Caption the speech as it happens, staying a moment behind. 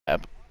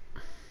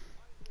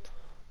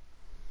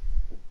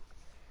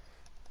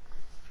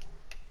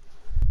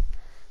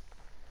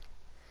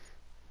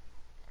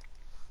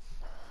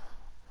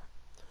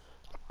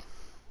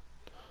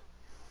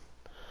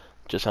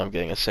Just I'm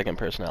getting a second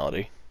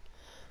personality.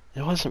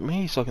 It wasn't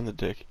me sucking the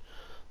dick.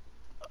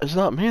 It's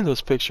not me in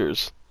those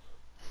pictures.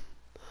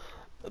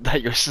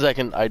 That your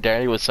second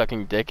identity was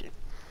sucking dick.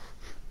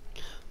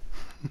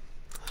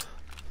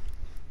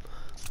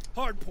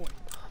 Hard point.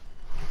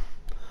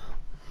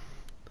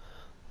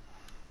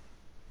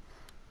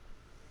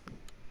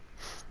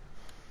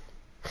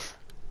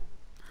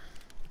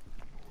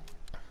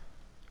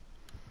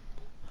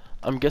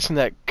 I'm guessing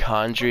that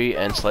Condry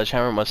and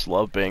Sledgehammer must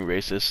love being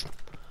racist,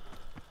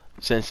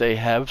 since they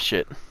have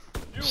shit.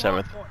 New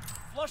 7th.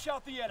 Flush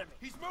out the enemy.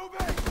 He's moving.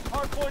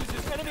 Hard point is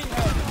his enemy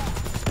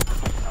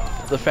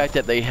head. The fact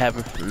that they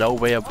have no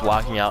way of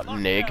blocking out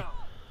Nig,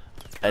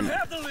 and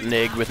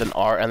Nig with an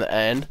R on the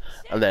end,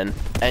 and then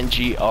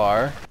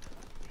NGR,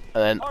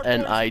 and then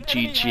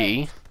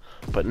NIGG,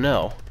 but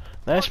no,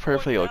 that's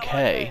perfectly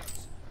okay.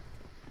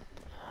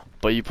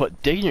 But you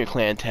put Dig in your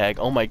clan tag,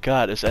 oh my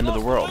god, it's the end of the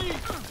world.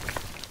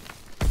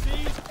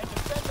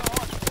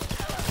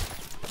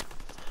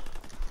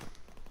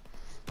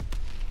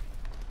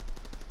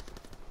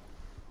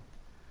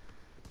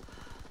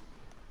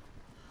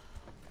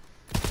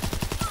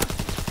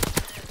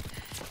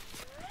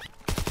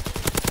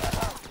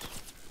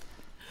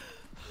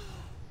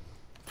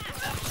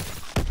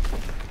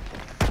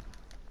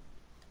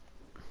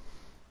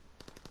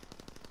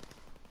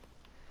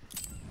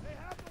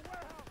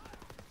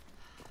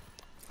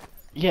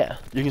 Yeah,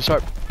 you can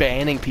start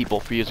banning people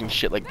for using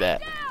shit like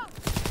that.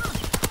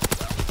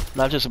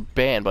 Not just a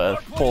ban, but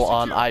a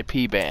full-on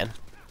IP ban.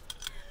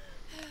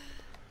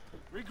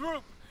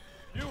 Regroup.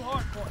 New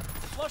hardpoint.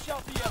 Flush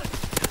out the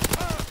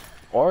enemy.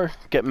 Or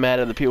get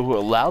mad at the people who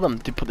allow them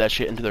to put that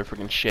shit into their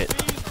freaking shit.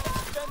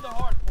 Defend the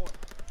hardpoint.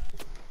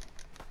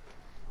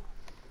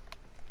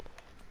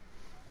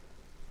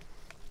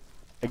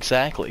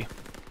 Exactly.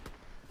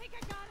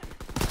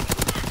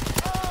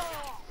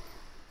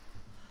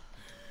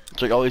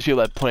 It's like all these people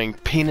that putting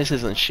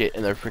penises and shit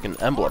in their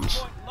freaking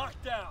emblems.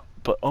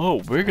 But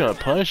oh, we're gonna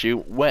punish you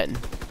when?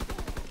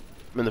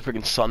 When the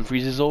freaking sun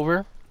freezes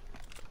over?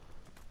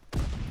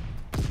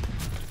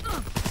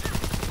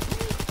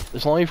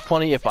 It's only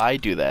funny if I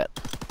do that.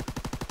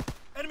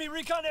 Enemy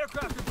recon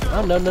aircraft.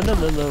 Oh no. Enemy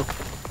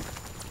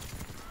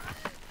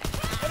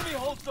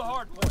holds the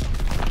hardpoint.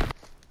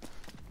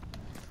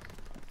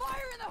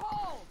 Fire in the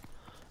hole.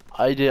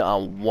 I did it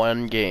on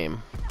one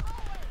game.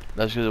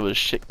 That's because it was a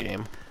shit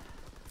game.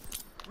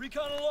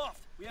 Recon aloft.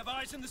 We have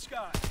eyes in the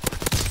sky.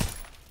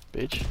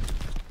 Bitch,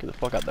 get the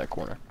fuck out that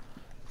corner.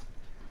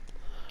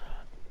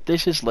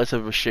 This is less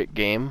of a shit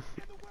game,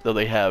 though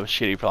they have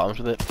shitty problems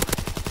with it.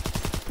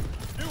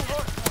 New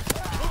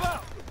hardpoint. Move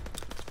out.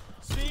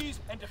 Seize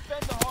and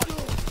defend the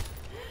hardpoint.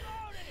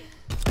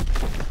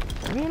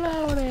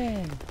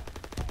 Reloading.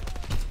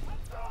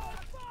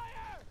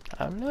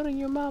 I'm loading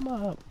your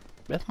mama up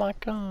with my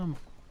cum.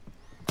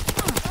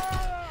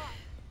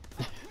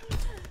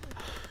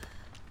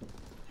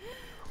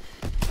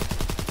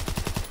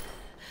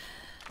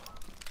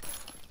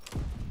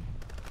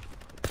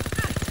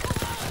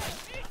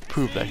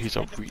 Prove that he's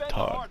a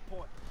retard.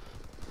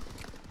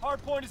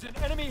 Hardpoint is in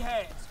enemy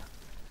hands.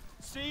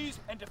 Seize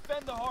and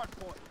defend the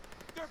hardpoint.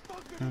 They're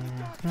bunkered in the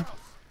doghouse.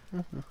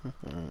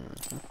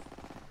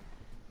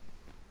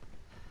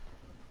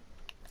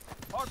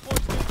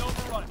 Hardpoint's being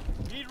overrun.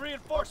 Need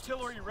reinforced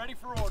artillery ready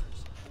for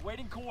orders.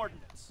 Awaiting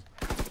coordinates.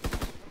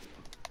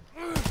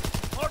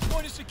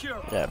 Hardpoint is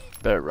secure. Yeah,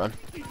 better run.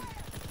 Enemy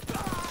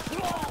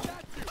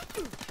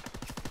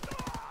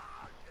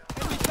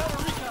counter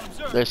recon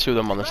observed. There's two of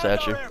them on the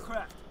statue.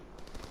 Aircraft.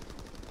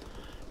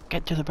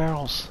 Get to the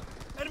barrels.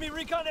 Enemy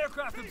recon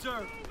aircraft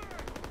observed.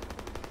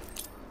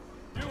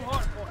 New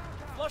hardpoint.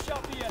 Flush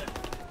out the enemy.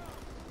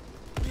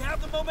 We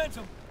have the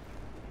momentum.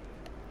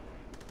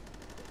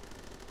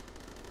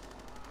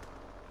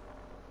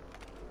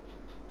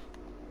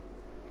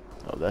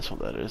 Oh, that's what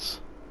that is.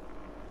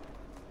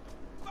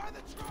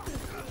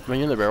 When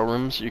you're in the barrel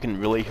rooms, you can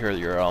really hear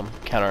your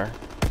counter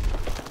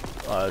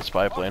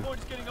spy plane. Hardpoint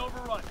is getting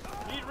overrun.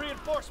 Need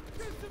reinforcements.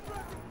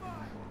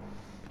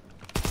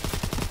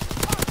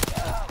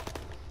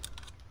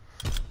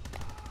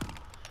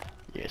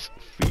 Yes,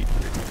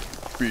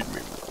 feed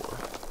me more.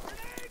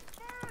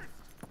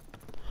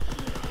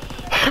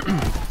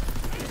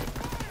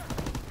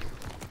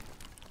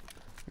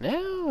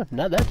 No,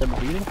 not that type of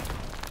feeding.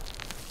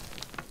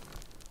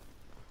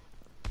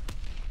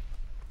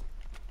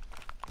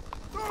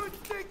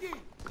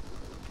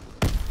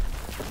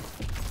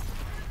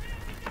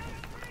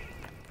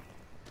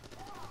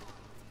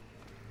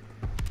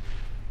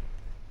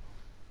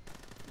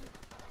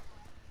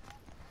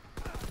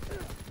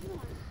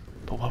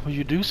 But why would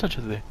you do such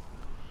a thing?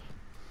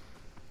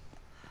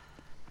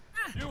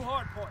 New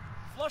hardpoint.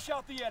 Flush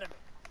out the enemy.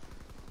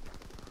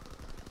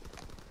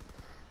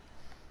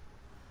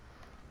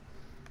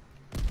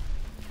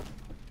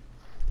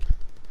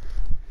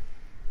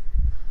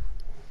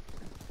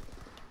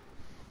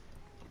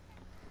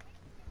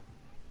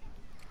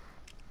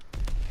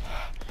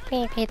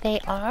 Maybe they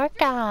are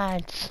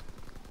gods.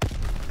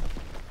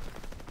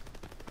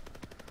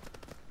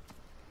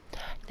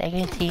 They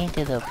can see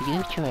into the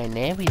future and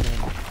everything.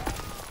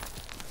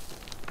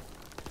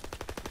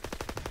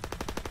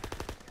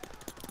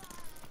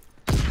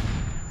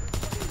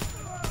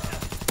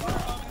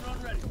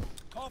 Run ready.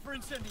 Call for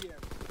incendiary.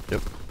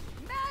 Yep.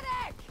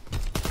 Medic!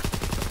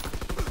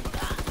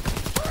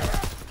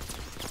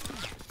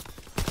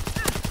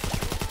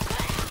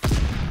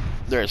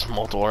 There's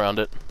multiple around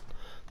it.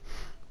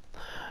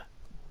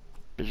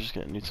 They're just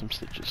gonna need some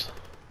stitches.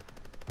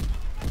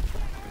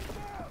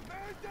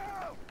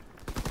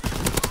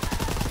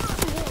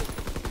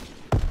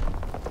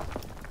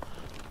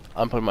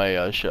 I'm putting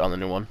my shit on the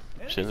new one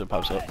as soon as it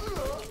pops up.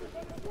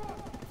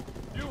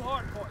 New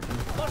hardpoint.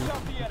 Flush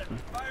out the enemy.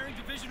 Firing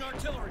division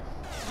artillery.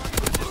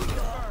 Target position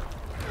confirmed.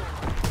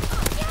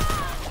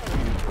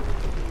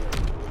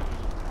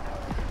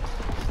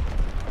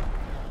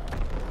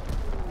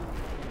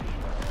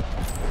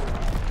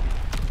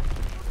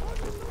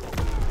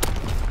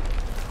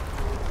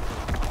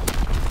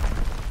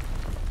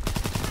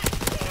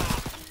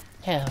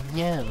 Hell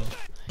no.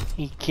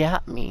 He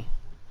got me.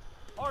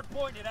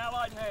 Hardpoint in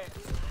Allied hands.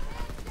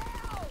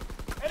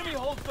 Enemy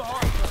holds the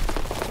hardpoint.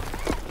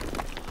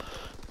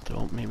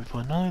 Don't make me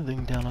put another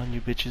thing down on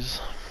you bitches.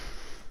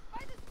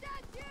 By the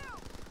statue!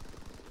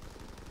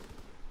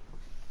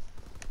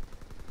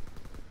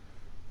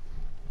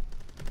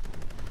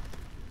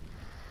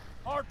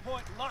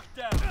 Hardpoint locked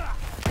down.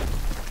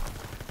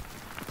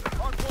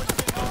 Hardpoint is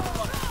in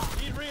overrun.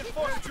 Need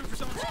reinforced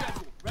troopers on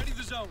schedule. Ready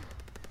the zone.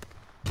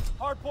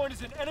 Hardpoint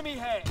is in enemy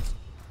hands.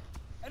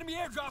 Enemy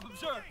airdrop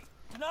observed.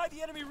 Deny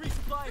the enemy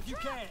resupply if you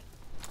can.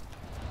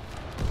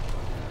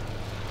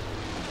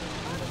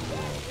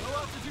 Low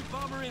altitude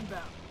bomber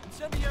inbound.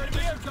 Incendiary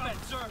airdrop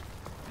observed.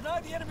 Deny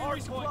the enemy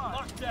resupply.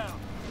 Locked down.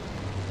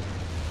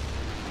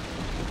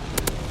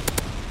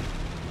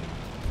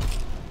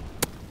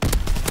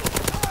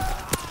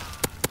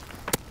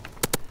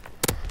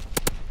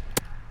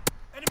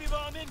 Enemy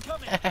bomb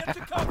incoming. Get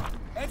to cover.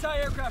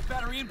 Anti-aircraft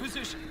battery in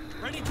position.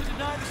 Ready to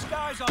deny the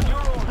skies on your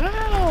order.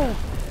 Ow!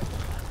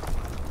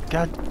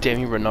 God damn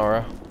you,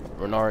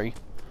 Renari.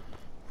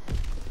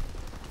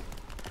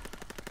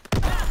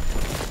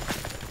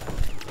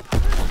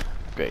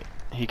 Great.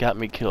 He got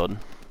me killed.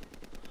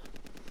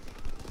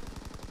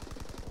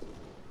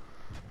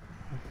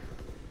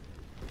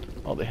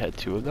 Oh, they had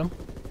two of them?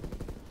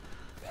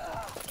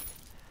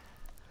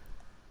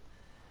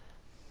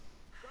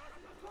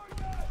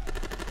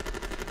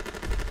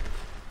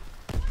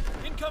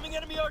 Incoming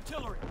enemy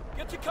artillery.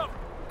 Get to cover.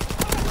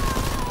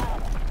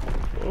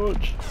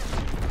 Fudge.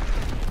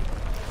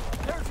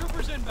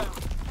 Paratroopers inbound.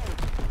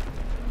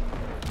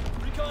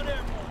 Recon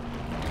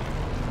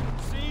airborne.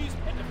 Seize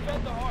and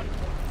defend the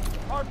hardpoint.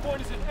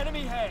 Hardpoint is in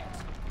enemy hands.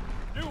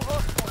 New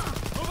hardpoint.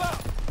 Move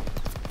out.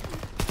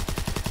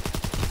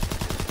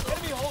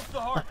 Enemy holds the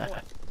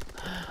hardpoint.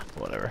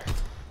 Whatever.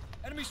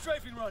 Enemy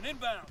strafing run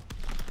inbound.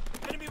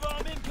 Enemy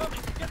bomb incoming.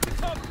 Get to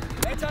cover.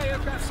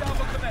 Anti-aircraft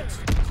salvo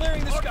commenced.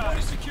 Clearing the sky. Hardpoint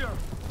is secure.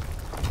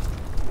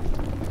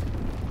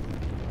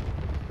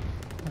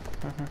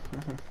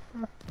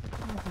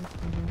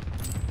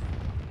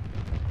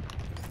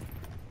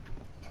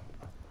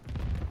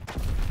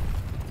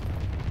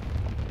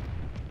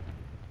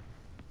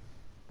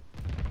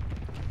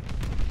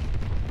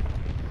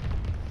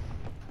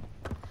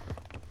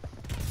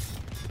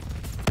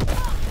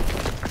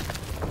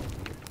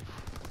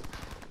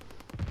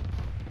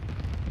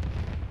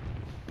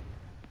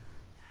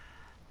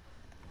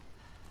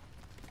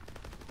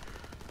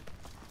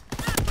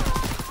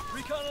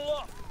 Recon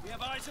aloft. We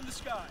have eyes in the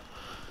sky.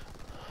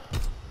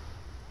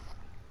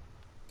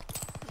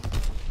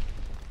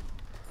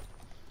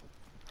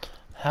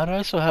 How do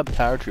I still have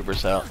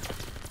paratroopers out?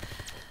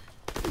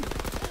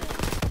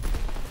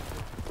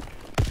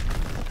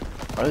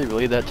 Are they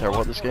really that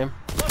terrible at this game?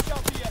 Watch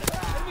out the enemy.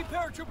 Enemy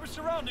paratroopers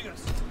surrounding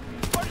us.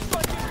 Party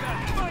strike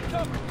inbound. Find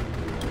cover.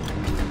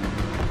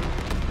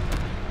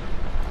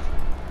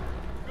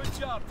 Good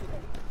job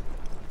today.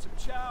 Get some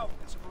chow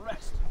and some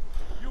rest.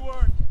 You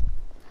earned it.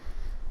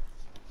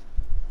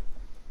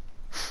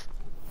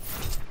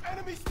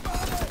 Enemy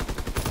spotted!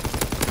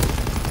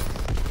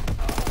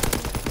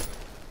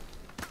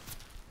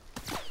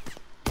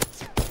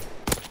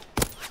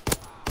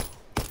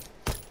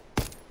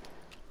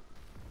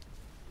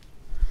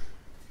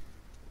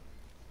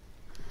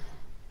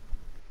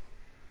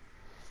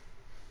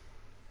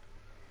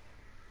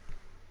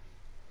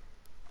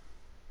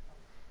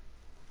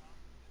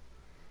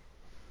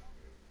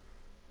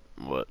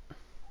 What?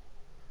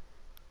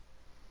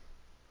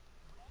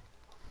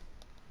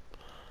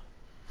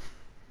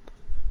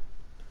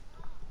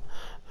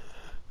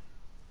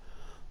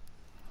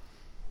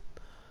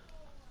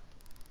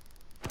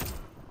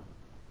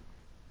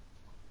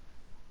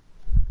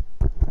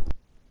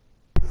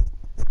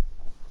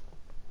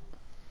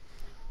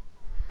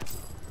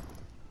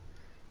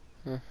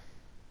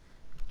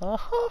 Ah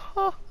ha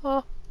ha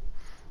ha.